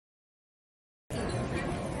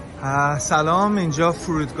سلام، اینجا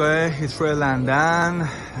فرودگاه هیترو لندن.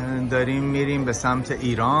 داریم میریم به سمت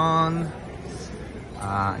ایران.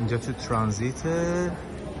 اینجا تو ترانزیته.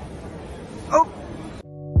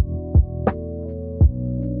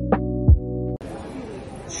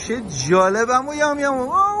 چه جالبم و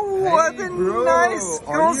what a nice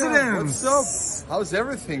coincidence. What's up? How's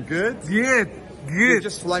everything? Good? Good. You're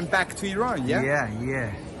just flying back to Iran, yeah?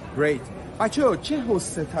 Yeah. Great. بچه‌ها چه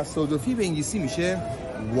حس تصادفی به انگلیسی میشه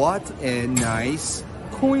What a nice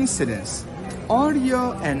coincidence. Arya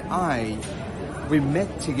and I, we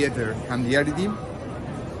met together. همدیگر دیدیم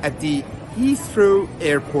at the Heathrow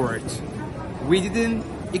airport. We didn't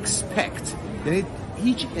expect. یعنی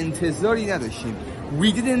هیچ انتظاری نداشتیم.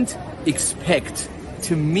 We didn't expect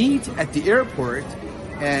to meet at the airport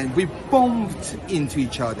and we bumped into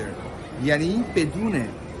each other. یعنی بدون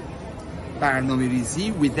برنامه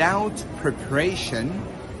ریزی, without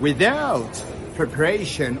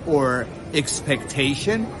preparation or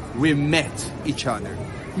expectation, we met each other.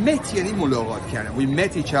 Met یعنی ملاقات کردن. We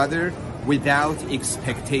met each other without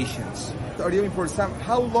expectations. آریا میپرسم,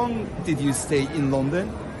 how long did you stay in London?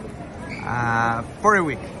 For a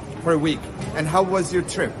week. For a week. And how was your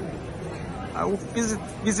trip?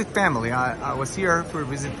 Visit family. I was here for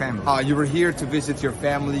visit family. You were here to visit your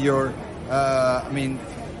family, your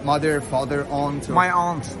mother, father, aunt? My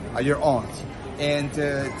aunt. Your aunt. And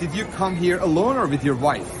did you come here alone or with your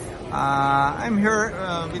wife? I'm here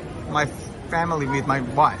with my family, with my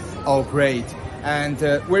wife. Oh, great. And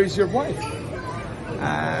where is your wife?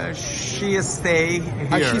 She stayed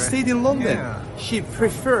here. She stayed in London. Yeah. She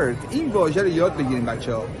preferred. این واژه رو یاد بگیریم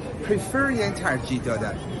بچه‌ها. Prefer یعنی ترجیح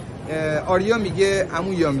دادن. آریا میگه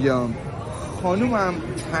عمو یام خانومم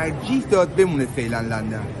ترجیح داد بمونه فعلا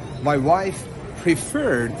لندن. My wife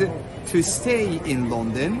preferred to stay in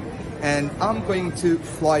London and I'm going to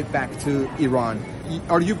fly back to Iran.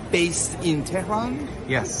 Are you based in Tehran?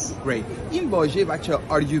 Yes. Great. این واژه بچه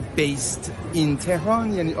are you based in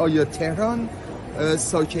Tehran یعنی آیا تهران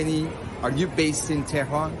ساکنی؟ Are you based in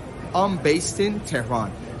Tehran? I'm based in Tehran.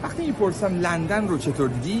 وقتی میپرسم لندن رو چطور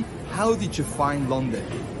دیدی? How did you find London?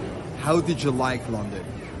 How did you like London?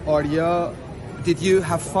 Arya, did you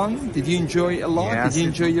have fun? Did you enjoy a lot? Yes, did you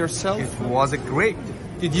enjoy yourself? It was great.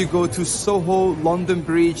 Did you go to Soho, London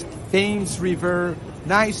Bridge, Thames River?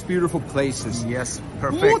 Nice, beautiful places. Yes,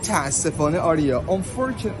 perfect. متاسفانه آریا,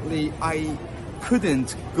 unfortunately, I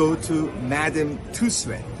couldn't go to Madame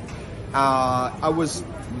Tussauds. I was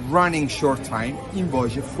running short time. این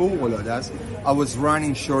واژه فوق‌العاده است. I was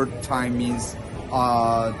running short time means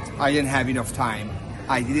I didn't have enough time.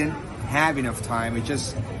 I didn't have enough time. I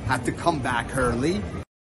just had to come back early.